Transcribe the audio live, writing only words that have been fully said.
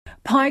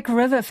Pike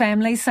River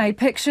families say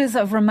pictures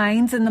of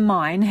remains in the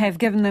mine have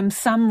given them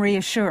some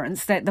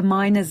reassurance that the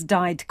miners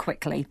died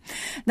quickly.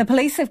 The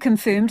police have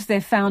confirmed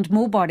they've found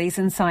more bodies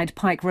inside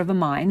Pike River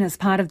mine as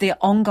part of their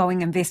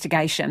ongoing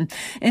investigation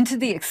into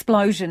the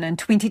explosion in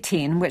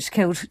 2010 which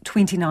killed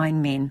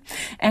 29 men.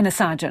 Anna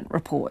Sargent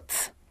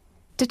reports.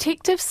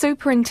 Detective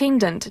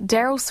Superintendent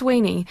Daryl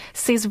Sweeney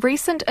says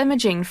recent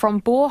imaging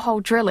from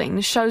borehole drilling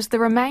shows the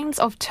remains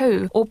of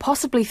 2 or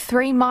possibly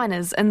 3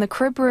 miners in the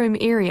crib room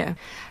area.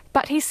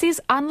 But he says,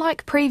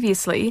 unlike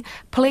previously,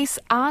 police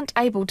aren't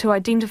able to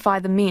identify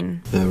the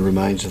men. The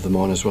remains of the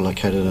miners were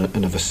located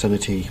in a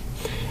vicinity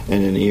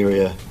in an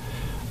area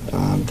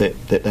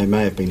that they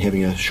may have been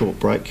having a short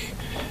break,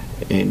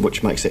 and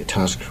which makes that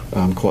task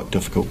quite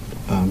difficult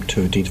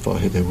to identify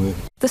who they were.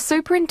 The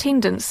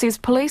superintendent says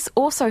police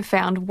also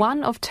found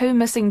 1 of 2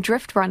 missing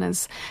drift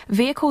runners,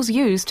 vehicles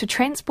used to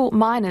transport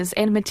miners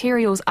and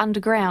materials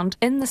underground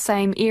in the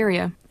same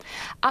area.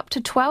 Up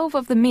to 12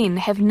 of the men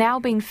have now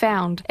been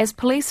found as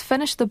police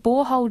finish the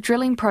borehole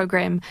drilling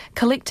program,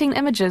 collecting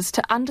images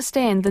to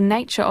understand the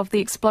nature of the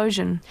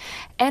explosion.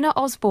 Anna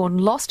Osborne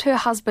lost her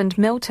husband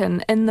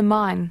Milton in the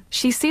mine.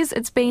 She says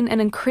it's been an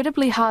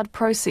incredibly hard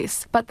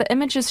process, but the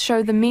images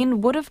show the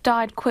men would have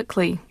died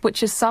quickly,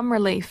 which is some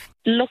relief.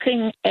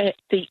 Looking at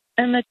the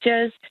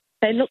images,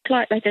 they looked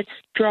like they just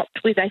dropped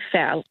where they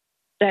fell.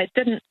 They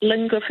didn't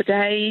linger for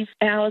days,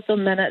 hours or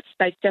minutes.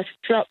 They just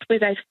dropped where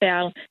they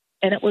fell,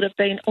 and it would have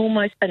been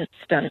almost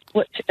instant,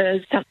 which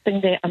is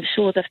something that I'm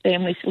sure the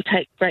families will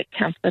take great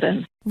comfort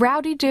in.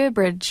 Rowdy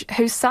Durbridge,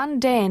 whose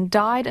son Dan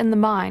died in the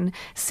mine,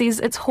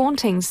 says it's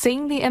haunting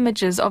seeing the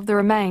images of the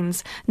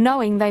remains,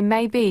 knowing they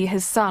may be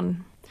his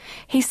son.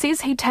 He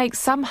says he takes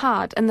some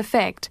heart in the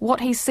fact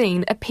what he's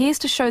seen appears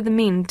to show the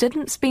men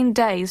didn't spend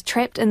days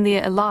trapped in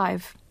there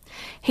alive.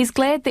 He's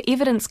glad the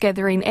evidence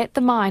gathering at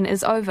the mine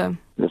is over.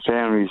 The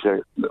families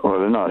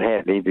they're not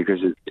happy because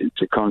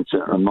it's a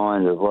constant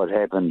reminder of what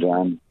happened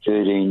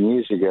 13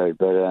 years ago,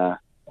 but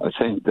I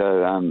think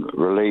they're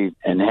relieved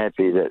and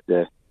happy that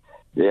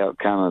the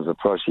outcome of the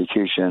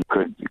prosecution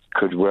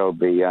could well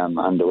be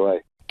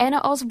underway.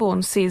 Anna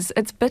Osborne says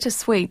it's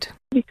bittersweet.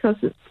 Because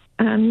it's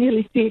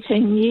nearly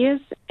 13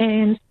 years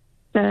and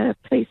the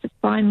police have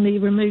finally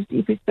removed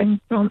everything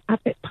from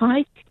up at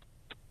Pike.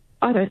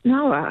 I don't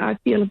know, I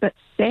feel a bit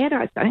sad,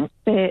 I think,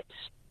 that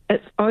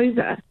it's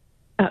over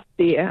up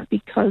there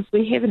because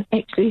we haven't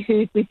actually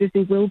heard whether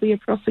there will be a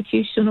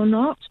prosecution or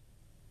not.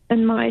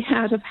 In my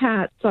heart of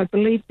hearts, I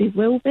believe there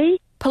will be.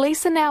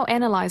 Police are now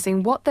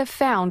analysing what they've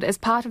found as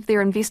part of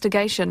their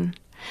investigation.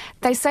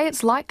 They say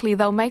it's likely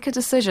they'll make a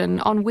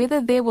decision on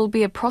whether there will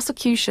be a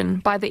prosecution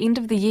by the end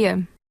of the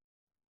year.